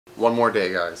One more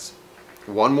day, guys.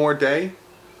 One more day,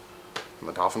 and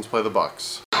the Dolphins play the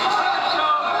Bucks.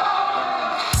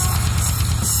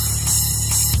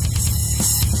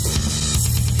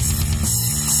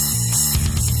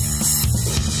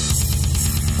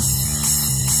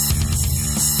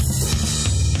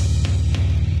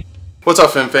 What's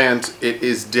up, fans? It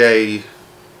is day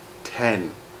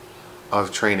 10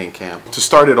 of training camp. To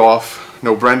start it off,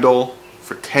 no Brendel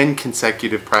for 10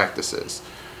 consecutive practices.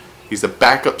 He's a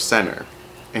backup center,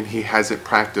 and he hasn't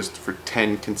practiced for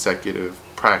 10 consecutive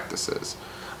practices.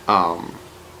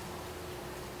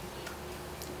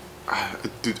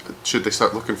 Should they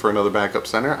start looking for another backup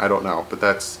center? I don't know, but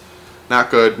that's not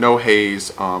good. No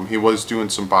Hayes. He was doing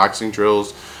some boxing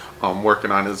drills,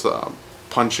 working on his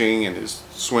punching and his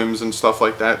swims and stuff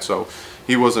like that, so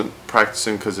he wasn't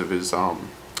practicing because of his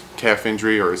calf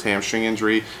injury or his hamstring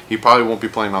injury. He probably won't be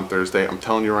playing on Thursday. I'm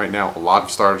telling you right now, a lot of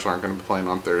starters aren't going to be playing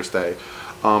on Thursday.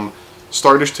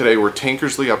 Starters today were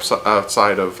Tankersley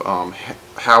outside of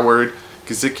Howard.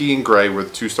 Gesicki and Gray were the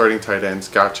two starting tight ends.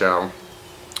 Gotchow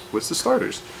was the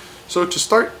starters. So to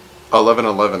start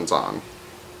 11-11's on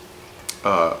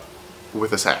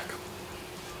with a sack.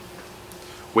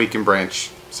 Wake and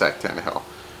Branch sack Tannehill.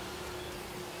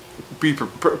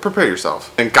 Prepare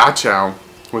yourself. And Gotchow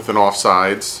with an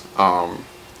offsides.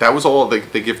 That was all. They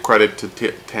give credit to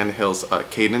Tannehill's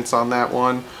cadence on that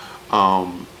one.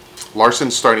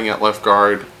 Larson starting at left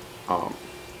guard.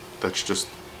 That's just,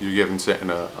 you're giving Sitton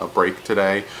a break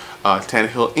today.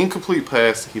 Tannehill incomplete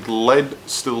pass. He led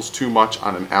Stills too much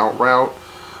on an out route.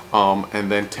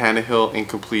 And then Tannehill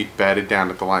incomplete, batted down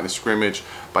at the line of scrimmage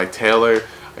by Taylor.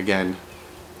 Again,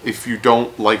 if you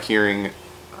don't like hearing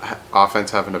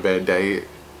offense having a bad day,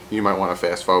 you might want to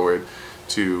fast forward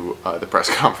to the press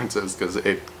conferences, because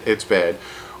it's bad.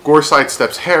 Gore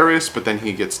sidesteps Harris, but then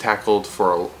he gets tackled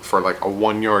for like a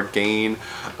 1 yard gain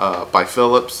by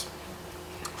Phillips.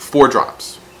 4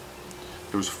 drops.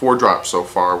 There was 4 drops so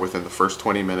far within the first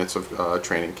 20 minutes of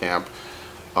training camp.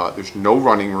 There's no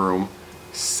running room.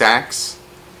 Sacks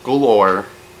galore.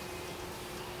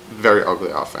 Very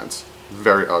ugly offense.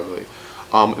 Very ugly.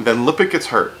 And then Lippett gets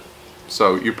hurt.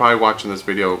 So you're probably watching this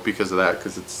video because of that,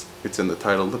 because it's in the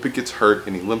title. Lippett gets hurt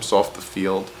and he limps off the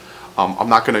field. I'm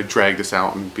not going to drag this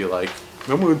out and be like,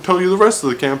 I'm going to tell you the rest of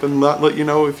the camp and not let you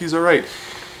know if he's alright.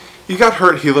 He got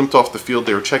hurt. He limped off the field.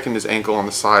 They were checking his ankle on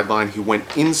the sideline. He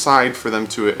went inside for them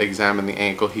to examine the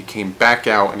ankle. He came back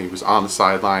out and he was on the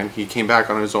sideline. He came back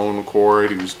on his own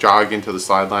accord. He was jogging to the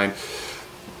sideline.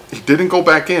 He didn't go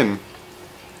back in,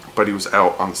 but he was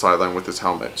out on the sideline with his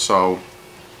helmet. So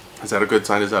is that a good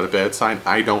sign? Is that a bad sign?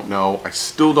 I don't know. I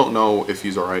still don't know if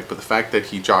he's alright, but the fact that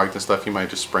he jogged and stuff, he might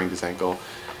have just sprained his ankle.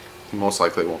 He most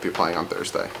likely won't be playing on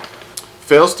Thursday.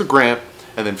 Fails to Grant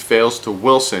and then fails to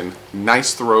Wilson.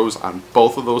 Nice throws on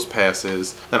both of those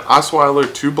passes. Then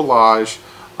Osweiler to Balaj,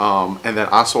 and then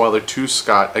Osweiler to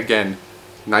Scott. Again,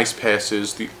 nice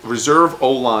passes. The reserve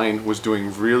O-line was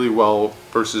doing really well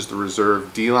versus the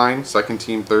reserve D-line, second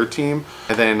team, third team.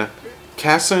 And then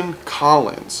Casson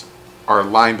Collins, our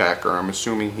linebacker, I'm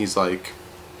assuming he's like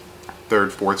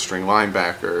third, fourth string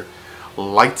linebacker,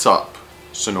 lights up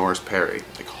Sonoris Perry,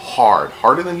 like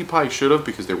harder than he probably should have,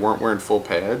 because they weren't wearing full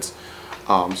pads.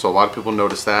 So a lot of people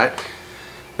noticed that.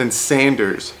 Then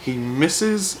Sanders, he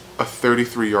misses a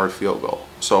 33-yard field goal.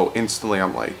 So instantly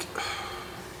I'm like,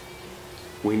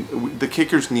 the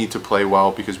kickers need to play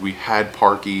well, because we had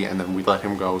Parkey and then we let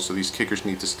him go. So these kickers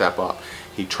need to step up.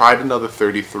 He tried another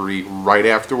 33 right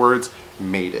afterwards,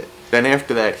 made it. Then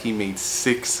after that, he made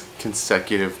 6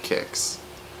 consecutive kicks.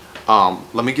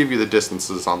 Let me give you the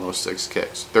distances on those 6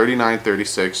 kicks. 39,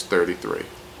 36, 33.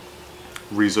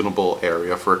 Reasonable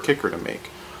area for a kicker to make.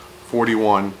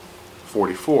 41,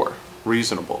 44.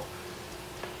 Reasonable.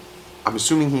 I'm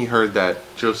assuming he heard that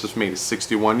Joseph made a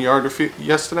 61-yarder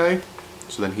yesterday,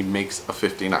 so then he makes a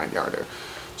 59-yarder.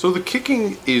 So the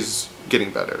kicking is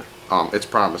getting better. It's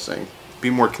promising. Be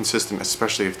more consistent,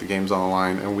 especially if the game's on the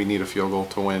line and we need a field goal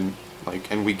to win.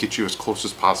 And we get you as close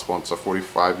as possible. It's a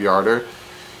 45-yarder.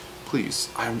 Please,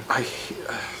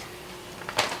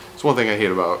 it's one thing I hate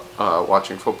about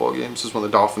watching football games is when the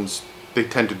Dolphins, they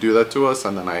tend to do that to us,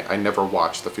 and then I never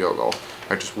watch the field goal.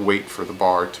 I just wait for the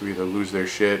bar to either lose their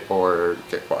shit or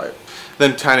get quiet.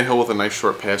 Then Tannehill with a nice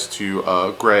short pass to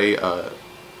Gray.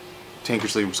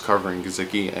 Tankersley was covering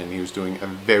Gesicki, and he was doing a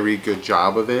very good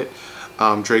job of it.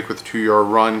 Drake with a 2-yard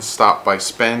run, stopped by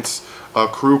Spence.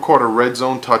 Carew caught a red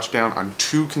zone touchdown on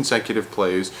 2 consecutive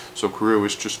plays. So Carew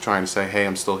was just trying to say, hey,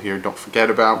 I'm still here. Don't forget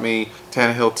about me.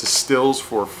 Tannehill to Stills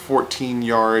for a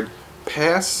 14-yard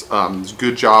pass.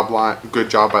 Good job by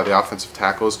the offensive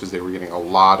tackles, because they were getting a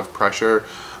lot of pressure.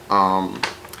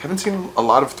 Haven't seen a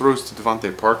lot of throws to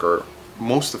Devontae Parker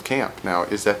most of camp. Now,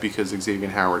 is that because Xavier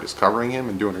Howard is covering him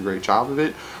and doing a great job of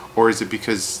it? Or is it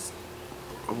because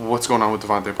what's going on with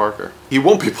Devontae Parker? He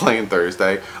won't be playing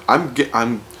Thursday.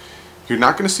 You're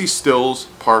not going to see Stills,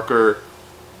 Parker,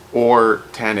 or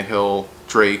Tannehill,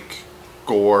 Drake,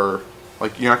 Gore.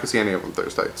 Like, you're not going to see any of them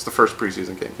Thursday. It's the first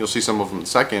preseason game. You'll see some of them in the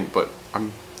second, but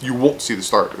you won't see the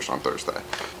starters on Thursday.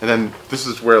 And then this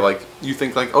is where, like, you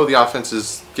think, like, oh, the offense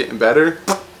is getting better.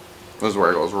 This is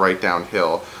where it goes right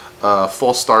downhill.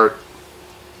 False start,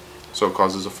 so it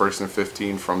causes a 1st and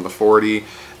 15 from the 40.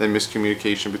 Then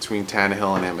miscommunication between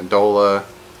Tannehill and Amendola.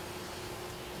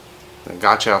 Then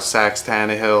Gotchow sacks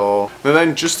Tannehill. And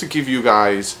then just to give you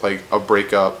guys, like, a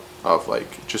breakup of,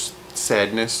 like, just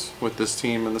sadness with this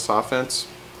team and this offense,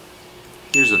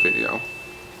 here's a video.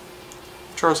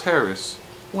 Charles Harris,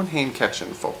 one hand catching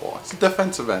the football. It's a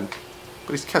defensive end,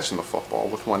 but he's catching the football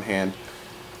with one hand.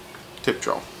 Tip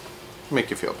drill. Make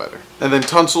you feel better. And then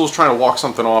Tunsil's trying to walk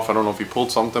something off. I don't know if he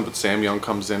pulled something, but Sam Young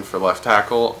comes in for left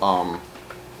tackle.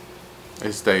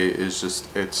 His day is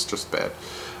it's just bad.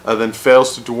 Then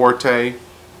fails to Duarte,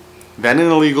 then an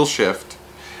illegal shift,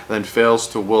 then fails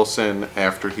to Wilson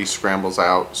after he scrambles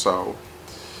out. So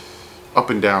up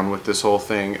and down with this whole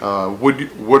thing.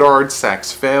 Woodard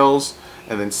sacks fails,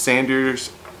 and then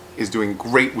Sanders is doing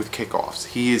great with kickoffs.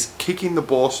 He is kicking the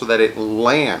ball so that it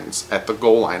lands at the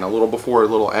goal line a little before, a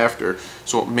little after,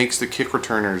 so it makes the kick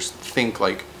returners think,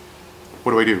 like,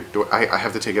 what do? I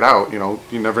have to take it out, you know,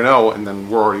 you never know, and then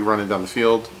we're already running down the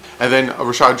field. And then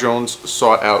Rashad Jones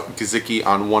sought out Gesicki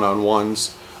on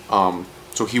one-on-ones,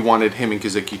 so he wanted him and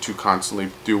Gesicki to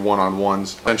constantly do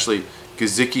one-on-ones. Eventually,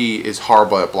 Gesicki is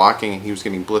horrible at blocking, and he was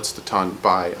getting blitzed a ton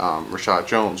by Rashad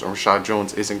Jones, and Rashad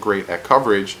Jones isn't great at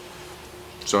coverage.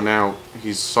 So now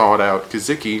he's sought out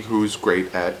Gesicki, who's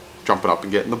great at jumping up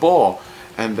and getting the ball.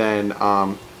 And then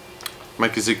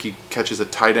Mike Gesicki catches a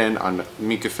tight end on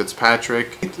Mika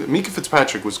Fitzpatrick. Mika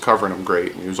Fitzpatrick was covering him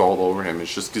great, and he was all over him.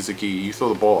 It's just Gesicki, you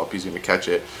throw the ball up, he's going to catch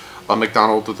it.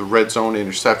 McDonald with the red zone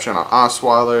interception on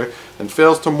Osweiler. Then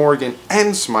fails to Morgan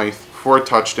and Smythe for a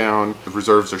touchdown. The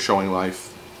reserves are showing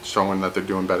life, showing that they're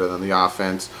doing better than the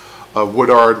offense.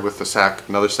 Woodard with the sack,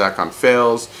 another sack on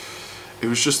fails. It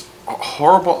was just a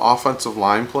horrible offensive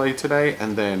line play today,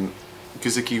 and then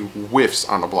Gesicki whiffs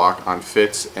on a block on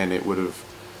Fitz, and it would have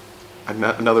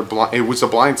it was a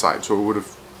blind side, so it would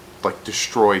have, like,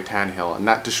 destroyed Tannehill, and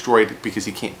not destroyed because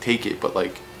he can't take it, but,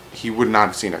 like, he would not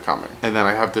have seen it coming. And then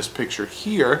I have this picture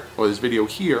here, or this video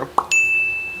here,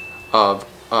 of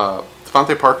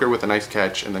Devontae Parker with a nice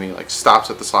catch, and then he, like, stops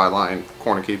at the sideline,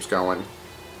 corner keeps going.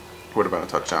 Would have been a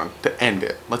touchdown to end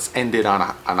it. Let's end it on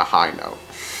a high note.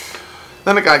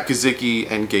 Then I got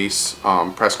Gesicki and Gase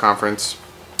press conference.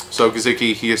 So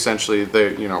Gesicki, he essentially,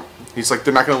 he's like,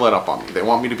 they're not going to let up on me. They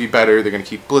want me to be better. They're going to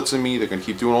keep blitzing me. They're going to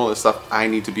keep doing all this stuff. I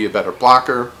need to be a better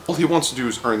blocker. All he wants to do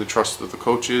is earn the trust of the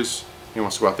coaches. He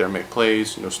wants to go out there and make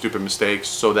plays, stupid mistakes,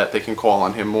 so that they can call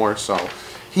on him more. So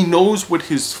he knows what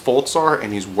his faults are,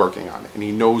 and he's working on it. And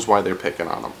he knows why they're picking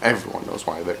on him. Everyone knows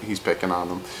why he's picking on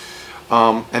them.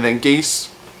 And then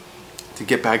Gase, to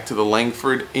get back to the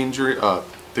Langford injury,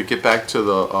 to get back to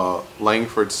the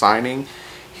Langford signing,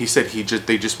 he said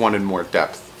they just wanted more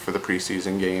depth for the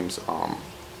preseason games.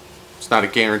 It's not a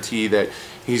guarantee that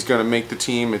he's going to make the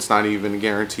team. It's not even a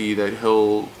guarantee that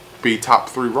he'll be top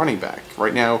 3 running back.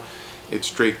 Right now, it's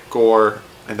Drake, Gore,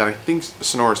 and then I think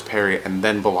Sonoris Perry, and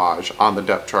then Balaj on the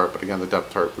depth chart. But again, the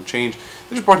depth chart would change.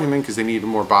 They just brought him in because they needed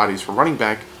more bodies for running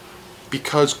back,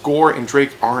 because Gore and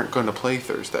Drake aren't going to play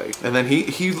Thursday. And then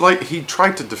he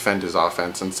tried to defend his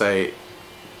offense and say,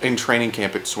 in training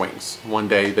camp it swings. One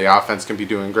day the offense can be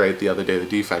doing great, the other day the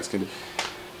defense can.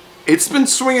 It's been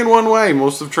swinging one way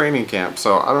most of training camp,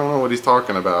 so I don't know what he's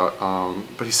talking about.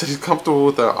 But he said he's comfortable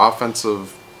with the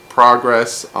offensive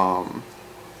progress.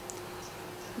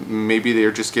 Maybe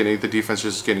the defense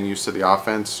is just getting used to the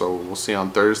offense, so we'll see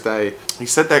on Thursday. He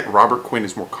said that Robert Quinn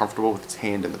is more comfortable with his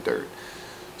hand in the dirt.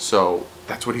 So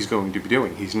that's what he's going to be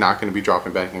doing. He's not going to be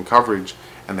dropping back in coverage,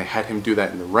 and they had him do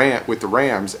that with the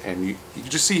Rams, and you can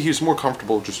just see he's more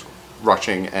comfortable just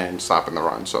rushing and stopping the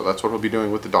run. So that's what he'll be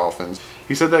doing with the Dolphins.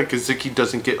 He said that Gesicki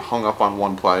doesn't get hung up on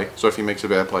one play, so if he makes a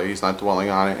bad play, he's not dwelling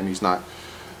on it, and he's not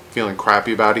feeling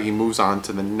crappy about it. He moves on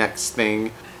to the next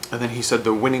thing. And then he said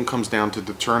the winning comes down to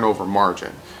the turnover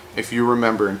margin. If you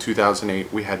remember, in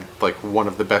 2008, we had like one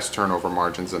of the best turnover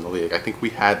margins in the league. I think we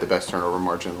had the best turnover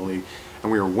margin in the league,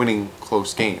 and we were winning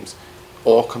close games.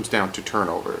 All comes down to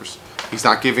turnovers. He's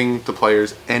not giving the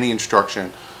players any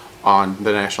instruction on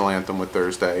the national anthem with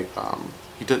Thursday.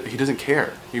 He doesn't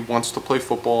care. He wants to play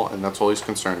football, and that's all he's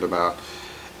concerned about.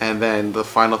 And then the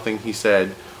final thing he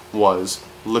said was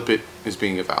Lippett is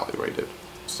being evaluated.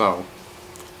 So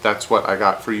that's what I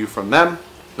got for you from them.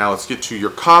 Now let's get to your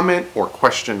comment or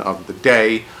question of the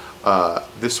day.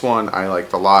 This one I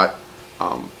liked a lot.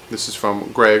 This is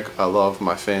from Greg. I love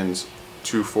my Fins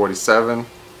 247.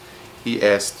 He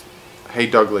asked, "Hey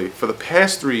Dougley, for the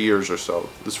past 3 years or so,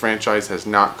 this franchise has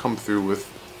not come through with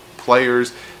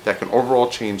players that can overall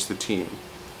change the team,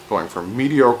 going from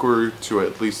mediocre to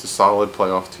at least a solid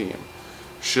playoff team.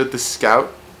 Should the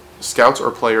scouts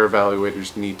or player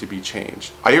evaluators need to be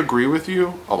changed?" I agree with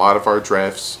you. A lot of our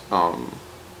drafts,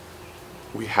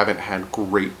 we haven't had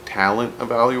great talent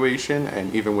evaluation,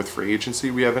 and even with free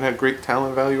agency, we haven't had great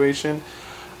talent evaluation.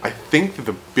 I think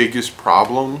the biggest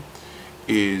problem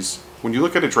is when you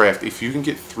look at a draft, if you can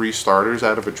get 3 starters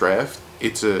out of a draft,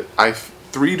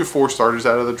 3 to 4 starters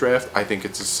out of the draft, I think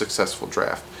it's a successful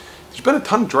draft. There's been a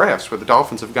ton of drafts where the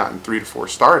Dolphins have gotten 3 to 4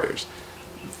 starters.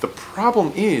 The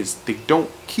problem is they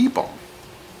don't keep them.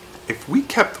 If we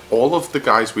kept all of the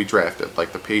guys we drafted,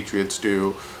 like the Patriots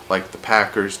do, like the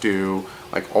Packers do,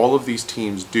 like all of these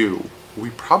teams do, we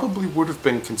probably would have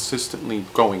been consistently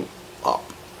going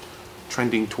up,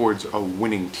 trending towards a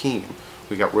winning team.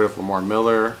 We got rid of Lamar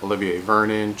Miller, Olivier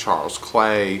Vernon, Charles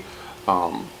Clay,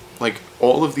 like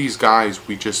all of these guys,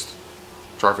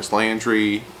 Jarvis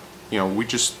Landry, we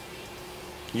just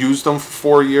used them for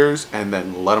 4 years and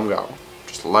then let them go.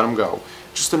 Just let them go.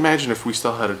 Just imagine if we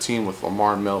still had a team with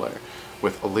Lamar Miller,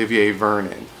 with Olivier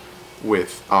Vernon,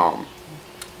 with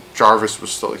Jarvis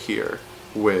was still here,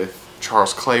 with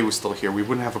Charles Clay was still here. We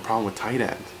wouldn't have a problem with tight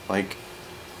end.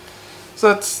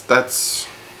 So that's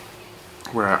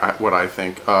what I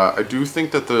think. I do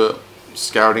think that the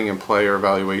scouting and player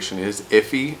evaluation is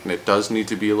iffy, and it does need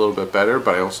to be a little bit better,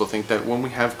 but I also think that when we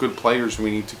have good players,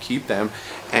 we need to keep them,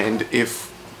 and if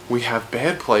we have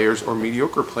bad players or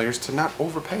mediocre players, to not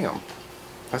overpay them.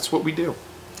 That's what we do.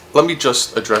 Let me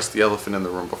just address the elephant in the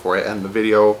room before I end the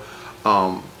video.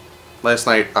 Last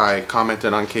night I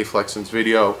commented on K-Flexen's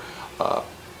video.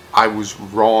 I was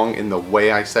wrong in the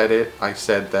way I said it. I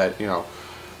said that,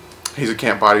 he's a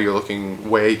camp body, you're looking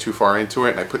way too far into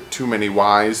it, and I put too many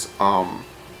Y's. I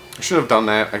should have done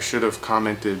that. I should have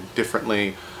commented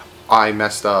differently. I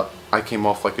messed up. I came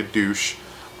off like a douche.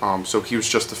 So he was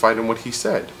justified in what he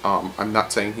said. I'm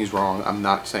not saying he's wrong. I'm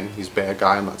not saying he's a bad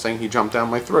guy. I'm not saying he jumped down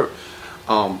my throat.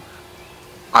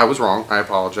 I was wrong. I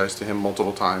apologized to him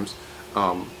multiple times.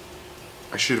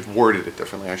 I should have worded it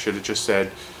differently. I should have just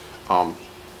said,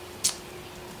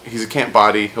 he's a camp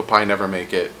body. He'll probably never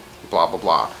make it. Blah, blah,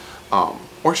 blah.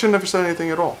 Or I should have never said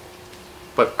anything at all.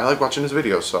 But I like watching his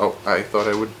videos, so I thought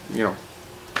I would,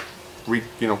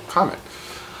 comment.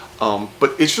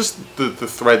 But it's just the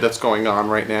thread that's going on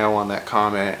right now on that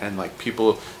comment, and like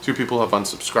 2 people have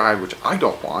unsubscribed, which I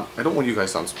don't want. I don't want you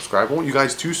guys to unsubscribe. I want you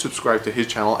guys to subscribe to his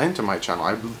channel and to my channel.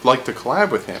 I'd like to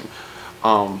collab with him.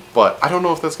 But I don't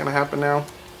know if that's going to happen now.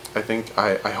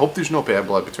 I hope there's no bad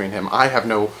blood between him. I have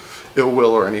no ill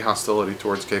will or any hostility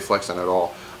towards K-Flexen at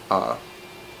all.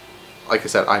 Like I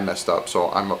said, I messed up, so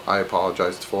I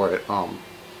apologized for it. I'd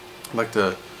like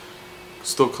to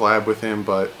still collab with him,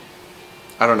 but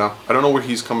I don't know. I don't know where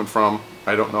he's coming from.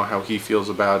 I don't know how he feels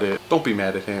about it. Don't be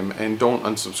mad at him, and don't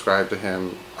unsubscribe to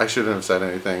him. I shouldn't have said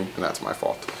anything, and that's my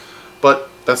fault. But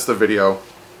that's the video.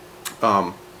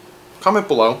 Comment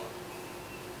below.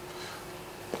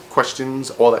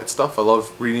 Questions, all that stuff. I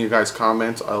love reading you guys'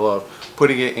 comments. I love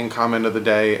putting it in comment of the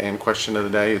day and question of the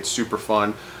day. It's super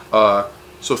fun.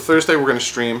 So Thursday we're going to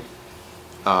stream.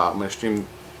 I'm going to stream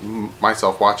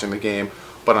myself watching the game.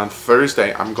 But on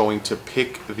Thursday, I'm going to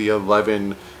pick the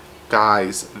 11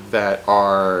 guys that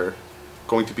are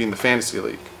going to be in the fantasy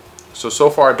league. So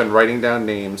far I've been writing down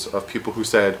names of people who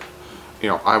said,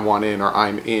 I want in or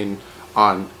I'm in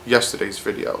on yesterday's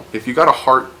video. If you got a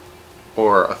heart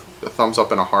or a thumbs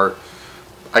up and a heart,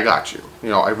 I got you.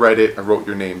 I read it, I wrote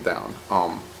your name down.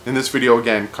 In this video,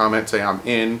 again, comment, say I'm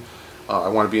in, I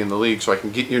want to be in the league, so I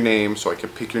can get your name, so I can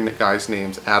pick your guys'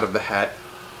 names out of the hat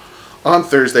on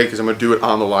Thursday, because I'm going to do it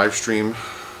on the live stream.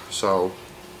 So,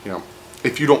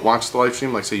 if you don't watch the live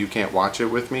stream, like say you can't watch it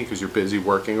with me because you're busy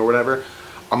working or whatever,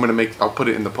 I'll put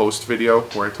it in the post video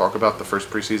where I talk about the first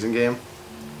preseason game.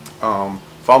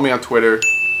 Follow me on Twitter,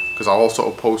 because I'll also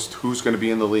post who's going to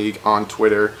be in the league on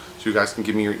Twitter, so you guys can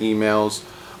give me your emails.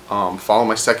 Follow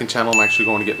my second channel. I'm actually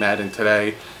going to get Madden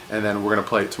today, and then we're going to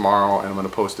play it tomorrow, and I'm going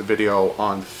to post a video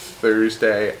on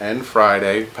Thursday and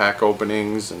Friday, pack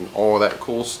openings and all that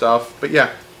cool stuff. But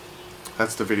yeah,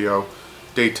 that's the video.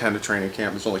 Day 10 of training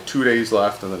camp. There's only 2 days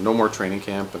left, and then no more training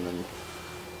camp, and then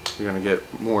You're gonna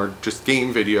get more just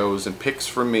game videos and picks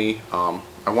from me.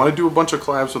 I want to do a bunch of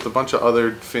collabs with a bunch of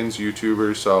other Finns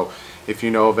YouTubers, so if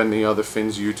you know of any other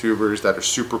Finns YouTubers that are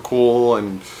super cool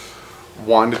and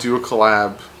want to do a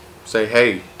collab, say,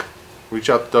 hey, reach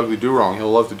out to DouglieDoWrong.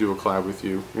 He'll love to do a collab with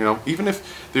you. You know, even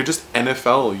if they're just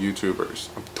NFL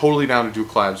YouTubers, I'm totally down to do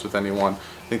collabs with anyone.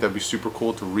 I think that'd be super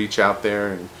cool to reach out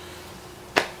there and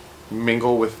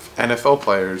mingle with NFL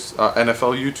players,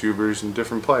 NFL YouTubers and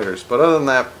different players. But other than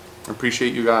that, I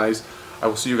appreciate you guys. I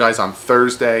will see you guys on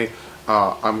Thursday.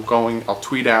 I'll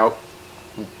tweet out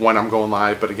when I'm going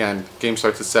live, but again, game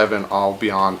starts at 7, I'll be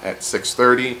on at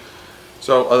 6:30.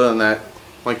 So other than that,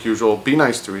 like usual, be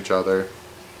nice to each other,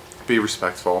 be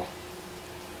respectful.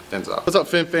 Ends up. What's up,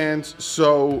 Fin fans?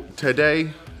 So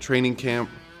today, training camp.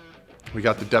 We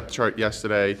got the depth chart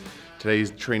yesterday.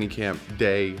 Today's training camp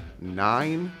day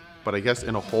 9, but I guess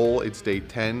in a whole it's day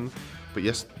 10. But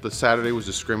yes, the Saturday was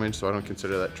a scrimmage, so I don't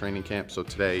consider that training camp. So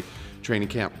today, training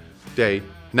camp day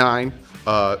 9.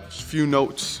 Few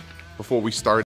notes before we start.